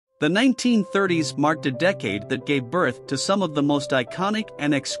The 1930s marked a decade that gave birth to some of the most iconic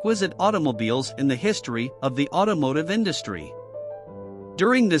and exquisite automobiles in the history of the automotive industry.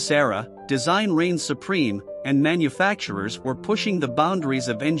 During this era, design reigned supreme, and manufacturers were pushing the boundaries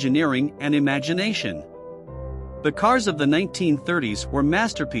of engineering and imagination. The cars of the 1930s were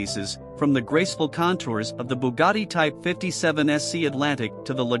masterpieces, from the graceful contours of the Bugatti Type 57 SC Atlantic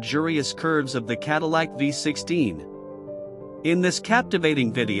to the luxurious curves of the Cadillac V16. In this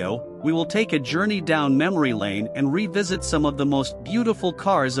captivating video, we will take a journey down memory lane and revisit some of the most beautiful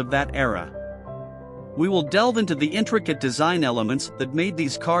cars of that era. We will delve into the intricate design elements that made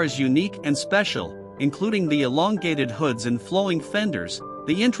these cars unique and special, including the elongated hoods and flowing fenders,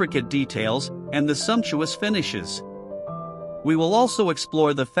 the intricate details, and the sumptuous finishes. We will also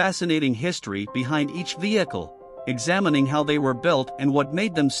explore the fascinating history behind each vehicle, examining how they were built and what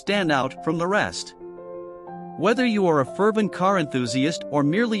made them stand out from the rest. Whether you are a fervent car enthusiast or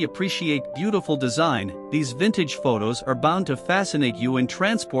merely appreciate beautiful design, these vintage photos are bound to fascinate you and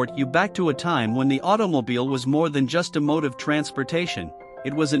transport you back to a time when the automobile was more than just a mode of transportation.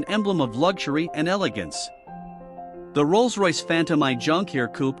 It was an emblem of luxury and elegance. The Rolls-Royce Phantom I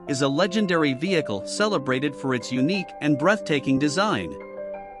Jonquière Coupe is a legendary vehicle celebrated for its unique and breathtaking design.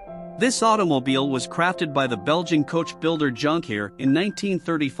 This automobile was crafted by the Belgian coach builder Jonquière in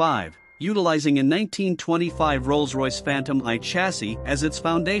 1935, utilizing a 1925 Rolls-Royce Phantom I chassis as its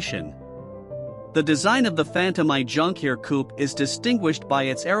foundation. The design of the Phantom I Jonquière Coupe is distinguished by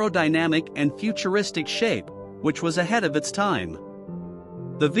its aerodynamic and futuristic shape, which was ahead of its time.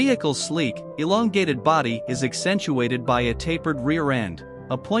 The vehicle's sleek, elongated body is accentuated by a tapered rear end,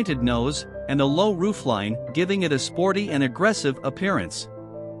 a pointed nose, and a low roofline, giving it a sporty and aggressive appearance.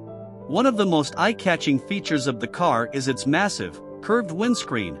 One of the most eye-catching features of the car is its massive, curved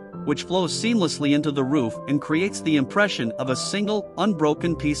windscreen, which flows seamlessly into the roof and creates the impression of a single,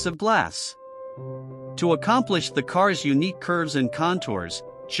 unbroken piece of glass. To accomplish the car's unique curves and contours,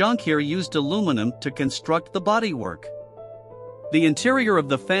 Jonquière used aluminum to construct the bodywork. The interior of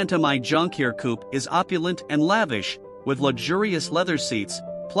the Phantom I Jonquière Coupe is opulent and lavish, with luxurious leather seats,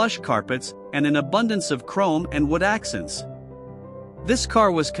 plush carpets, and an abundance of chrome and wood accents. This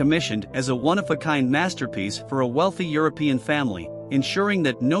car was commissioned as a one-of-a-kind masterpiece for a wealthy European family, ensuring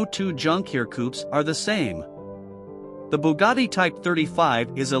that no two Jonquière coupes are the same. The Bugatti Type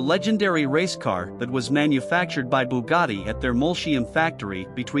 35 is a legendary race car that was manufactured by Bugatti at their Molsheim factory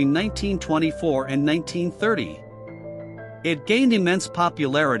between 1924 and 1930. It gained immense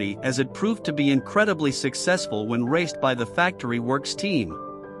popularity as it proved to be incredibly successful when raced by the factory works team.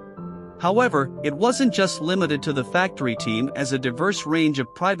 However, it wasn't just limited to the factory team, as a diverse range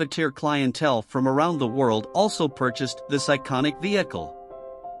of privateer clientele from around the world also purchased this iconic vehicle.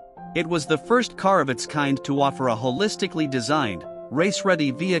 It was the first car of its kind to offer a holistically designed, race-ready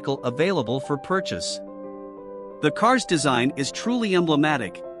vehicle available for purchase. The car's design is truly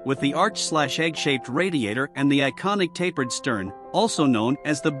emblematic, with the arch-egg-shaped radiator and the iconic tapered stern, also known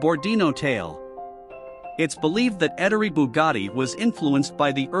as the Bordino tail. It's believed that Ettore Bugatti was influenced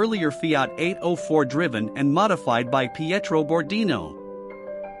by the earlier Fiat 804 driven and modified by Pietro Bordino.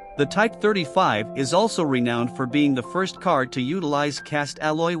 The Type 35 is also renowned for being the first car to utilize cast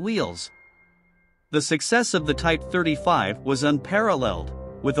alloy wheels. The success of the Type 35 was unparalleled,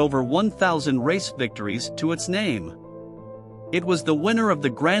 with over 1,000 race victories to its name. It was the winner of the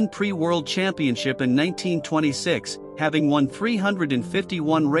Grand Prix World Championship in 1926, having won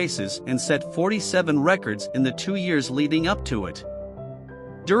 351 races and set 47 records in the 2 years leading up to it.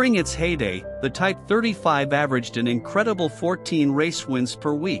 During its heyday, the Type 35 averaged an incredible 14 race wins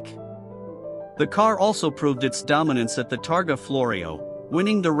per week. The car also proved its dominance at the Targa Florio,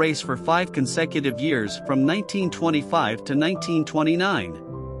 winning the race for 5 consecutive years from 1925 to 1929.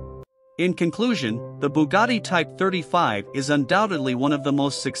 In conclusion, the Bugatti Type 35 is undoubtedly one of the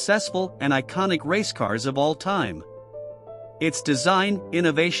most successful and iconic race cars of all time. Its design,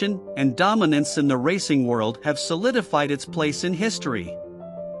 innovation, and dominance in the racing world have solidified its place in history.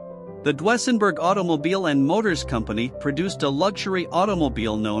 The Duesenberg Automobile and Motors Company produced a luxury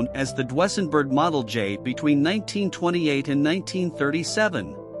automobile known as the Duesenberg Model J between 1928 and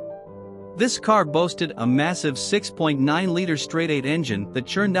 1937. This car boasted a massive 6.9-liter straight-eight engine that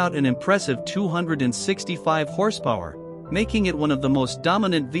churned out an impressive 265 horsepower, making it one of the most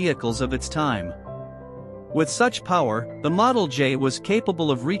dominant vehicles of its time. With such power, the Model J was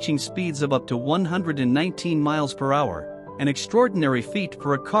capable of reaching speeds of up to 119 miles per hour, an extraordinary feat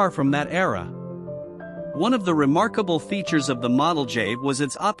for a car from that era. One of the remarkable features of the Model J was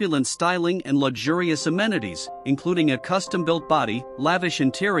its opulent styling and luxurious amenities, including a custom-built body, lavish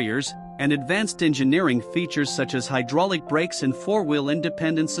interiors, and advanced engineering features such as hydraulic brakes and four-wheel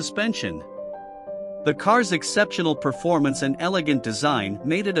independent suspension. The car's exceptional performance and elegant design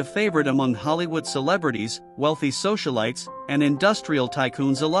made it a favorite among Hollywood celebrities, wealthy socialites, and industrial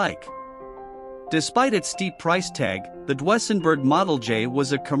tycoons alike. Despite its steep price tag, the Duesenberg Model J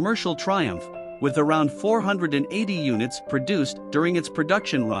was a commercial triumph, with around 480 units produced during its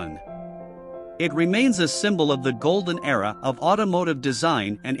production run. It remains a symbol of the golden era of automotive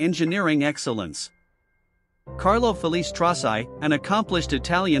design and engineering excellence. Carlo Felice Trossi, an accomplished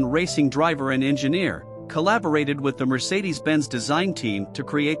Italian racing driver and engineer, collaborated with the Mercedes-Benz design team to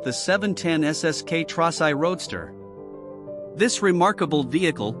create the 710 SSK Trossi Roadster. This remarkable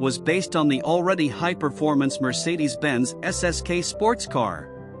vehicle was based on the already high-performance Mercedes-Benz SSK sports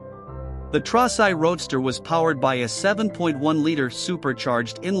car. The Trossi Roadster was powered by a 7.1-liter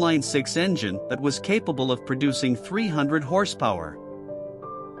supercharged inline-six engine that was capable of producing 300 horsepower.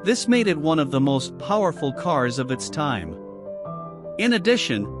 This made it one of the most powerful cars of its time. In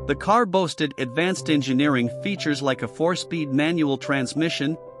addition, the car boasted advanced engineering features like a 4-speed manual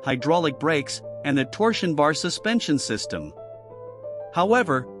transmission, hydraulic brakes, and a torsion bar suspension system.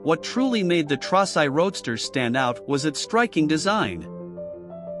 However, what truly made the Trossi Roadster stand out was its striking design.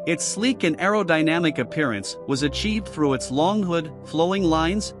 Its sleek and aerodynamic appearance was achieved through its long hood, flowing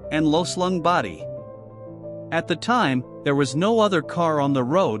lines, and low-slung body. At the time, there was no other car on the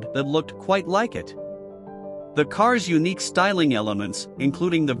road that looked quite like it. The car's unique styling elements,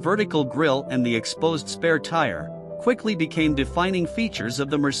 including the vertical grille and the exposed spare tire, quickly became defining features of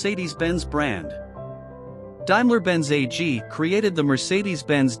the Mercedes-Benz brand. Daimler-Benz AG created the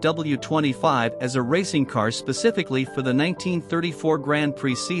Mercedes-Benz W25 as a racing car specifically for the 1934 Grand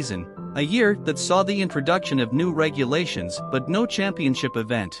Prix season, a year that saw the introduction of new regulations but no championship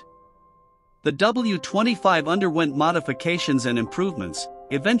event. The W25 underwent modifications and improvements,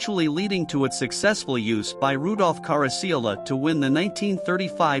 eventually leading to its successful use by Rudolf Caracciola to win the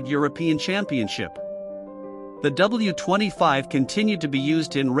 1935 European Championship. The W25 continued to be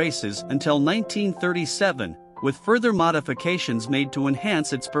used in races until 1937, with further modifications made to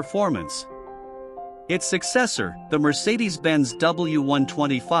enhance its performance. Its successor, the Mercedes-Benz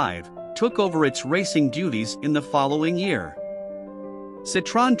W125, took over its racing duties in the following year.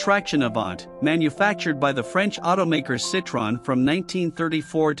 Citroën Traction Avant, manufactured by the French automaker Citroën from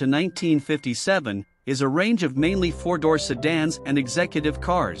 1934 to 1957, is a range of mainly four-door sedans and executive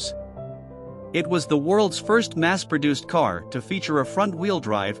cars. It was the world's first mass-produced car to feature a front-wheel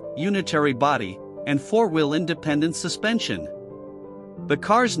drive, unitary body, and four-wheel independent suspension. The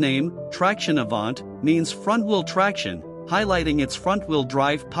car's name, Traction Avant, means front-wheel traction, highlighting its front-wheel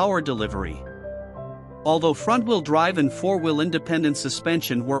drive power delivery. Although front-wheel drive and four-wheel independent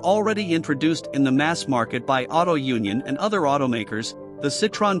suspension were already introduced in the mass market by Auto Union and other automakers, the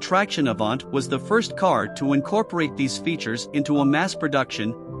Citroën Traction Avant was the first car to incorporate these features into a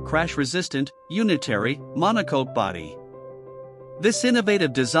mass-production, crash-resistant, unitary, monocoque body. This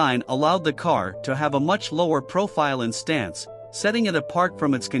innovative design allowed the car to have a much lower profile and stance, setting it apart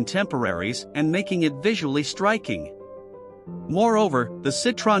from its contemporaries and making it visually striking. Moreover, the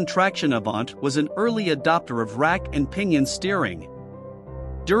Citroën Traction Avant was an early adopter of rack and pinion steering.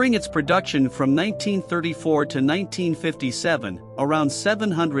 During its production from 1934 to 1957, around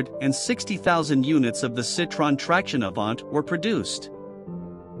 760,000 units of the Citroën Traction Avant were produced.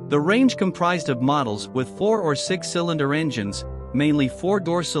 The range comprised of models with 4- or 6-cylinder engines, mainly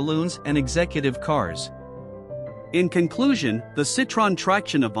four-door saloons and executive cars. In conclusion, the Citroën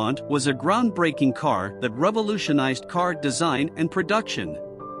Traction Avant was a groundbreaking car that revolutionized car design and production.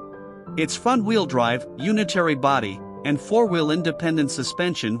 Its front-wheel drive, unitary body, and four-wheel independent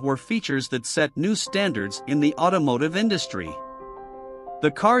suspension were features that set new standards in the automotive industry.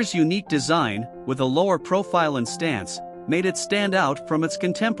 The car's unique design, with a lower profile and stance, made it stand out from its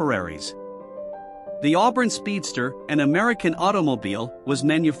contemporaries. The Auburn Speedster, an American automobile, was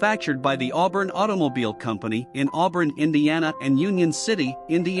manufactured by the Auburn Automobile Company in Auburn, Indiana and Union City,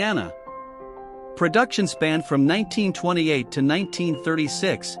 Indiana. Production spanned from 1928 to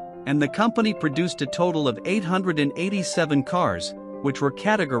 1936, and the company produced a total of 887 cars, which were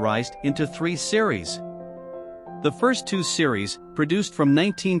categorized into 3 series. The first 2 series, produced from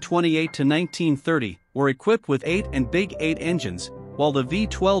 1928 to 1930, were equipped with 8 and Big 8 engines, while the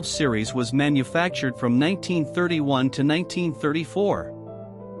V12 series was manufactured from 1931 to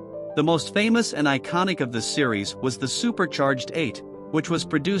 1934. The most famous and iconic of the series was the Supercharged 8, which was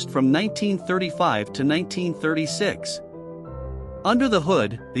produced from 1935 to 1936. Under the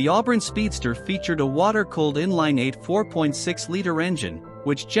hood, the Auburn Speedster featured a water-cooled inline-8 4.6-liter engine,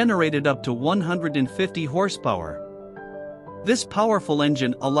 which generated up to 150 horsepower. This powerful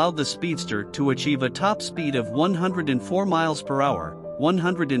engine allowed the Speedster to achieve a top speed of 104 miles per hour,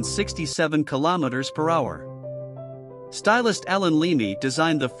 167 kilometers per hour. Stylist Alan Leamy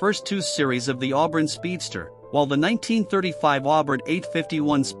designed the first two series of the Auburn Speedster, while the 1935 Auburn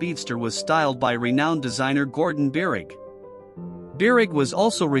 851 Speedster was styled by renowned designer Gordon Bierig. Bierig was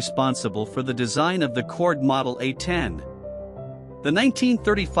also responsible for the design of the Cord Model A10. The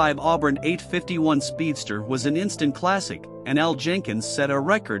 1935 Auburn 851 Speedster was an instant classic, and Al Jenkins set a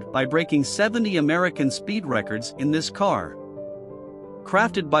record by breaking 70 American speed records in this car.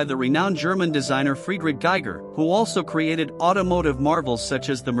 Crafted by the renowned German designer Friedrich Geiger, who also created automotive marvels such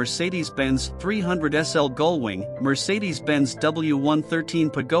as the Mercedes-Benz 300 SL Gullwing, Mercedes-Benz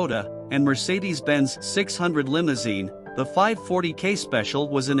W113 Pagoda, and Mercedes-Benz 600 Limousine, the 540K Special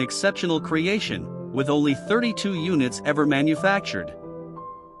was an exceptional creation, with only 32 units ever manufactured.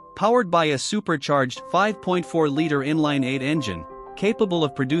 Powered by a supercharged 5.4-liter inline-8 engine, capable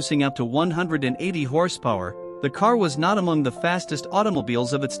of producing up to 180 horsepower, the car was not among the fastest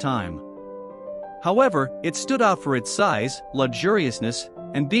automobiles of its time. However, it stood out for its size, luxuriousness,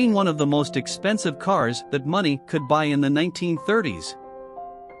 and being one of the most expensive cars that money could buy in the 1930s.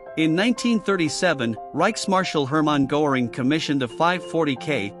 In 1937, Reichsmarschall Hermann Göring commissioned a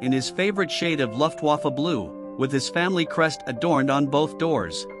 540K in his favorite shade of Luftwaffe blue, with his family crest adorned on both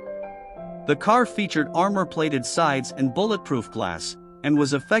doors. The car featured armor-plated sides and bulletproof glass, and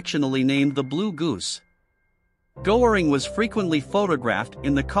was affectionately named the Blue Goose. Göring was frequently photographed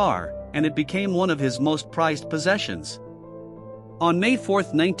in the car, and it became one of his most prized possessions. On May 4,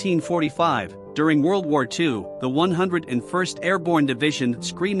 1945, during World War II, the 101st Airborne Division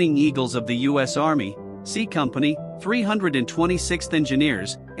Screaming Eagles of the U.S. Army, C Company, 326th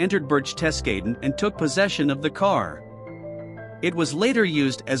Engineers, entered Berchtesgaden and took possession of the car. It was later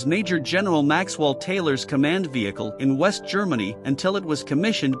used as Major General Maxwell Taylor's command vehicle in West Germany until it was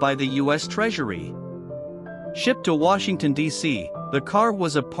commissioned by the U.S. Treasury. Shipped to Washington, D.C., the car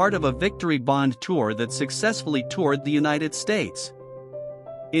was a part of a Victory Bond tour that successfully toured the United States.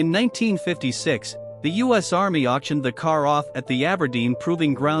 In 1956, the U.S. Army auctioned the car off at the Aberdeen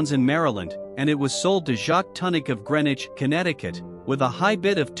Proving Grounds in Maryland, and it was sold to Jacques Tunnick of Greenwich, Connecticut, with a high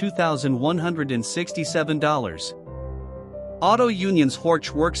bid of $2,167. Auto Union's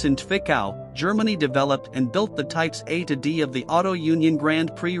Horch Works in Twickau, Germany developed and built the types A to D of the Auto Union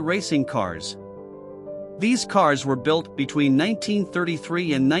Grand Prix racing cars. These cars were built between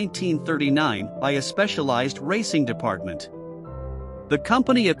 1933 and 1939 by a specialized racing department. The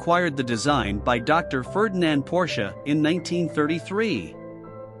company acquired the design by Dr. Ferdinand Porsche in 1933.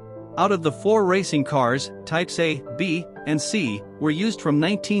 Out of the four racing cars, types A, B, and C were used from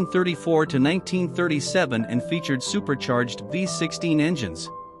 1934 to 1937 and featured supercharged V16 engines.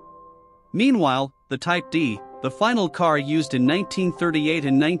 Meanwhile, the Type D, the final car used in 1938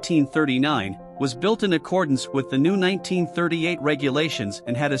 and 1939, was built in accordance with the new 1938 regulations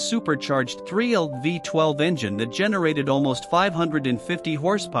and had a supercharged 3L V12 engine that generated almost 550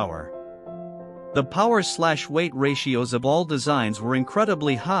 horsepower. The power/weight ratios of all designs were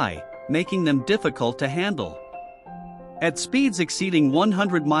incredibly high, making them difficult to handle. At speeds exceeding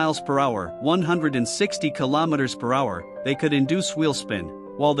 100 miles per hour, 160 kilometers per hour, they could induce wheel spin,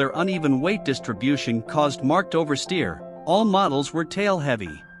 while their uneven weight distribution caused marked oversteer. All models were tail-heavy.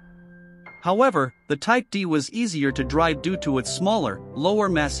 However, the Type D was easier to drive due to its smaller,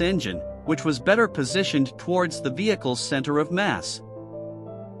 lower-mass engine, which was better positioned towards the vehicle's center of mass.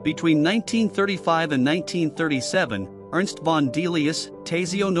 Between 1935 and 1937, Ernst von Delius,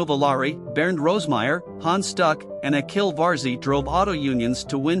 Tazio Novellari, Bernd Rosemeyer, Hans Stuck, and Achille Varzi drove Auto Unions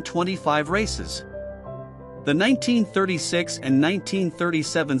to win 25 races. The 1936 and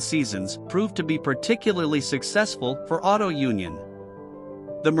 1937 seasons proved to be particularly successful for Auto Union.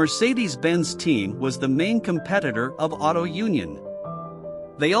 The Mercedes-Benz team was the main competitor of Auto Union.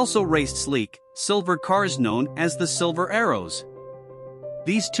 They also raced sleek, silver cars known as the Silver Arrows.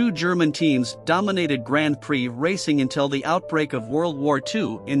 These two German teams dominated Grand Prix racing until the outbreak of World War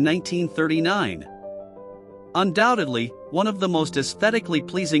II in 1939. Undoubtedly, one of the most aesthetically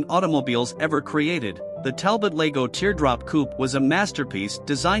pleasing automobiles ever created, the Talbot Lego Teardrop Coupe was a masterpiece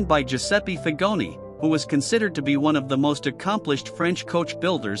designed by Giuseppe Figoni, who was considered to be one of the most accomplished French coach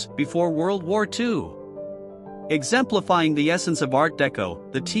builders before World War II. Exemplifying the essence of Art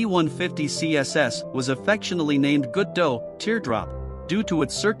Deco, the T150 CSS was affectionately named Goutte d'eau, Teardrop, due to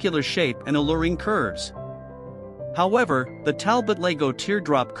its circular shape and alluring curves. However, the Talbot Lego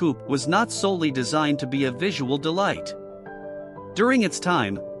Teardrop Coupe was not solely designed to be a visual delight. During its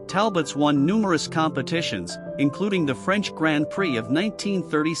time, Talbots won numerous competitions, including the French Grand Prix of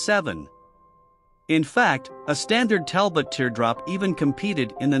 1937. In fact, a standard Talbot teardrop even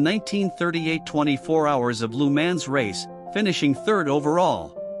competed in the 1938 24 Hours of Le Mans race, finishing third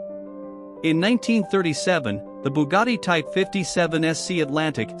overall. In 1937, the Bugatti Type 57 SC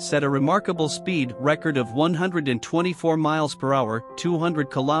Atlantic set a remarkable speed record of 124 miles per hour, 200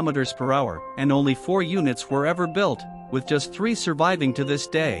 kilometers per hour, and only 4 units were ever built, with just 3 surviving to this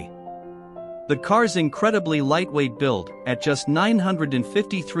day. The car's incredibly lightweight build, at just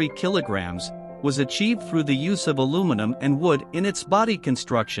 953 kilograms, was achieved through the use of aluminum and wood in its body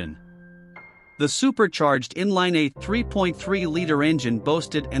construction. The supercharged inline-8 3.3-liter engine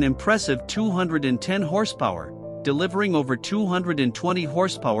boasted an impressive 210 horsepower, delivering over 220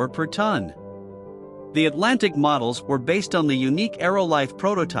 horsepower per ton. The Atlantic models were based on the unique Aerolife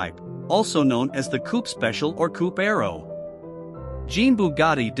prototype, also known as the Coupe Special or Coupe Aero. Jean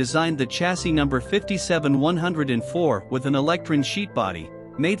Bugatti designed the chassis number 57104 with an Electron sheet body,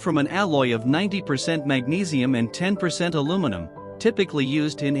 made from an alloy of 90% magnesium and 10% aluminum, typically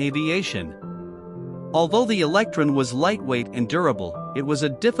used in aviation. Although the Electron was lightweight and durable, it was a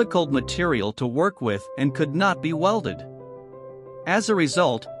difficult material to work with and could not be welded. As a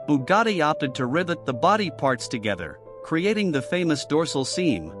result, Bugatti opted to rivet the body parts together, creating the famous dorsal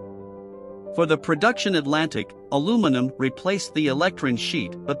seam. For the production Atlantic, aluminum replaced the Electron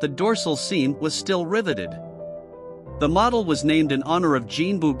sheet, but the dorsal seam was still riveted. The model was named in honor of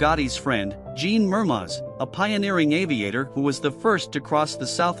Jean Bugatti's friend, Jean Mermoz, a pioneering aviator who was the first to cross the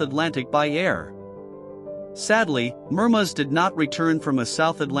South Atlantic by air. Sadly, Mermoz did not return from a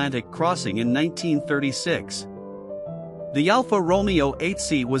South Atlantic crossing in 1936. The Alfa Romeo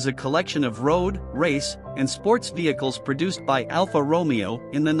 8C was a collection of road, race, and sports vehicles produced by Alfa Romeo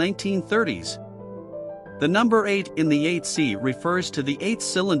in the 1930s. The number 8 in the 8C refers to the 8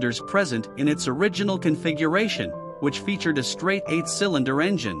 cylinders present in its original configuration, which featured a straight 8-cylinder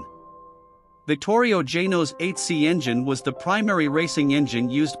engine. Vittorio Geno's 8C engine was the primary racing engine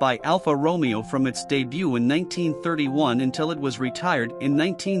used by Alfa Romeo from its debut in 1931 until it was retired in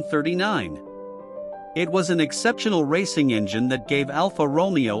 1939. It was an exceptional racing engine that gave Alfa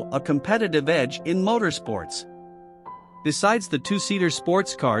Romeo a competitive edge in motorsports. Besides the 2-seater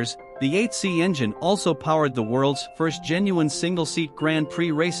sports cars, the 8C engine also powered the world's first genuine single-seat Grand Prix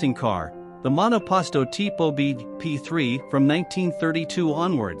racing car, the Monoposto Tipo B P3 from 1932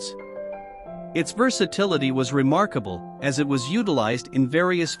 onwards. Its versatility was remarkable, as it was utilized in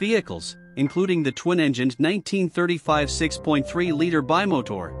various vehicles, including the twin-engined 1935 6.3-liter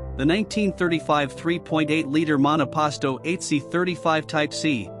bimotor, the 1935 3.8-liter Monoposto 8C35 Type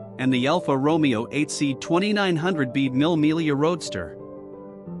C, and the Alfa Romeo 8C 2900B Mille Roadster.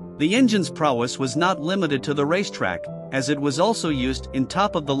 The engine's prowess was not limited to the racetrack, as it was also used in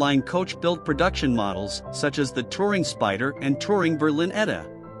top-of-the-line coach-built production models such as the Touring Spider and Touring Berlin Etta.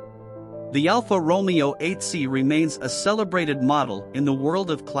 The Alfa Romeo 8C remains a celebrated model in the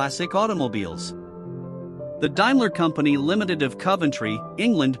world of classic automobiles. The Daimler Company Limited of Coventry,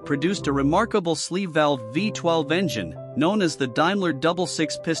 England produced a remarkable sleeve-valve V12 engine, known as the Daimler double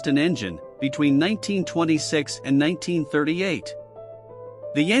six-piston engine, between 1926 and 1938.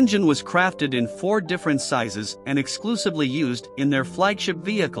 The engine was crafted in 4 different sizes and exclusively used in their flagship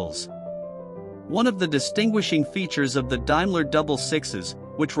vehicles. One of the distinguishing features of the Daimler double sixes,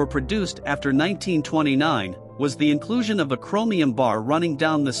 which were produced after 1929, was the inclusion of a chromium bar running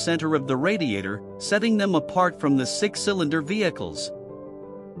down the center of the radiator, setting them apart from the 6-cylinder vehicles.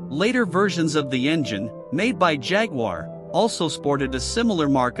 Later versions of the engine, made by Jaguar, also sported a similar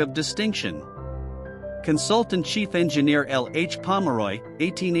mark of distinction. Consultant Chief Engineer L. H. Pomeroy,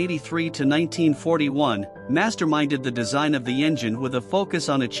 1883 to 1941, masterminded the design of the engine with a focus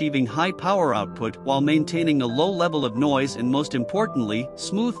on achieving high power output while maintaining a low level of noise and, most importantly,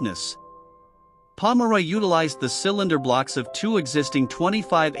 smoothness. Pomeroy utilized the cylinder blocks of 2 existing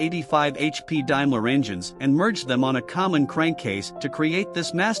 2585 HP Daimler engines and merged them on a common crankcase to create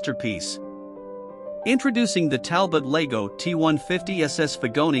this masterpiece. Introducing the Talbot Lego T150 SS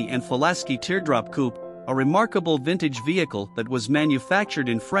Fagoni and Falaschi Teardrop Coupe, a remarkable vintage vehicle that was manufactured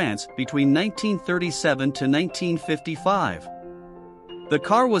in France between 1937 to 1955. The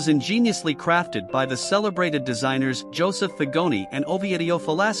car was ingeniously crafted by the celebrated designers Joseph Fagoni and Ovidio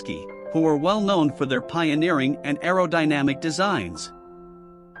Falaschi, who were well known for their pioneering and aerodynamic designs.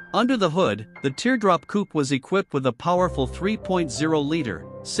 Under the hood, the Teardrop Coupe was equipped with a powerful 3.0-liter,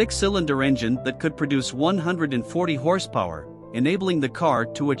 6-cylinder engine that could produce 140 horsepower, enabling the car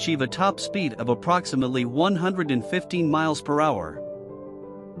to achieve a top speed of approximately 115 miles per hour.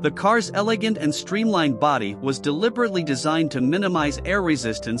 The car's elegant and streamlined body was deliberately designed to minimize air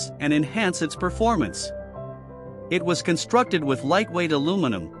resistance and enhance its performance. It was constructed with lightweight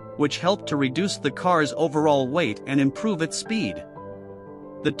aluminum, which helped to reduce the car's overall weight and improve its speed.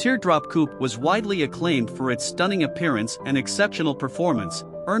 The Teardrop Coupe was widely acclaimed for its stunning appearance and exceptional performance,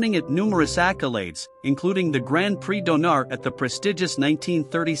 earning it numerous accolades, including the Grand Prix d'Honneur at the prestigious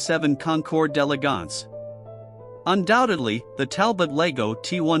 1937 Concours d'Elegance. Undoubtedly, the Talbot Lego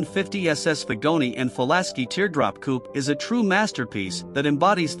T150 SS Fagoni and Falaschi Teardrop Coupe is a true masterpiece that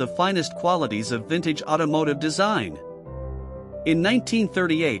embodies the finest qualities of vintage automotive design. In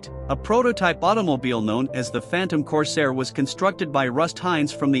 1938, a prototype automobile known as the Phantom Corsair was constructed by Rust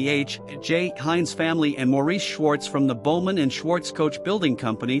Heinz from the H.J. Heinz family and Maurice Schwartz from the Bowman and Schwartz Coach Building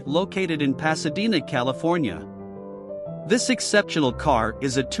Company located in Pasadena, California. This exceptional car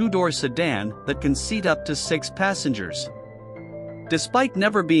is a two-door sedan that can seat up to 6 passengers. Despite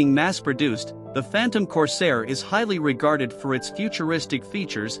never being mass-produced, the Phantom Corsair is highly regarded for its futuristic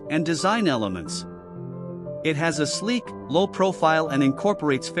features and design elements. It has a sleek, low profile and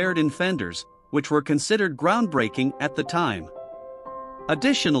incorporates faired-in fenders, which were considered groundbreaking at the time.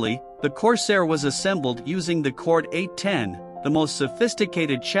 Additionally, the Corsair was assembled using the Cord 810, the most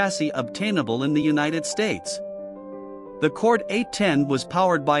sophisticated chassis obtainable in the United States. The Cord 810 was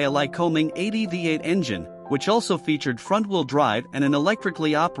powered by a Lycoming 80 V8 engine, which also featured front-wheel drive and an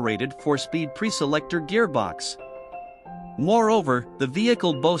electrically operated 4-speed pre-selector gearbox. Moreover, the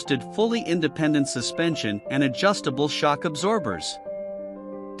vehicle boasted fully independent suspension and adjustable shock absorbers.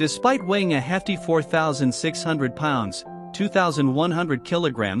 Despite weighing a hefty 4,600 pounds, 2,100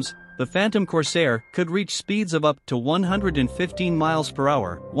 kilograms, the Phantom Corsair could reach speeds of up to 115 miles per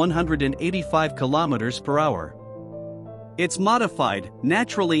hour, 185 kilometers per hour. Its modified,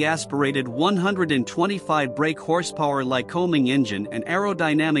 naturally aspirated 125 brake horsepower Lycoming engine and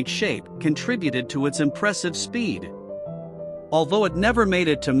aerodynamic shape contributed to its impressive speed. Although it never made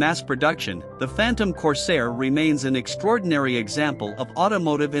it to mass production, the Phantom Corsair remains an extraordinary example of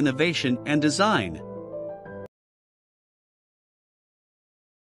automotive innovation and design.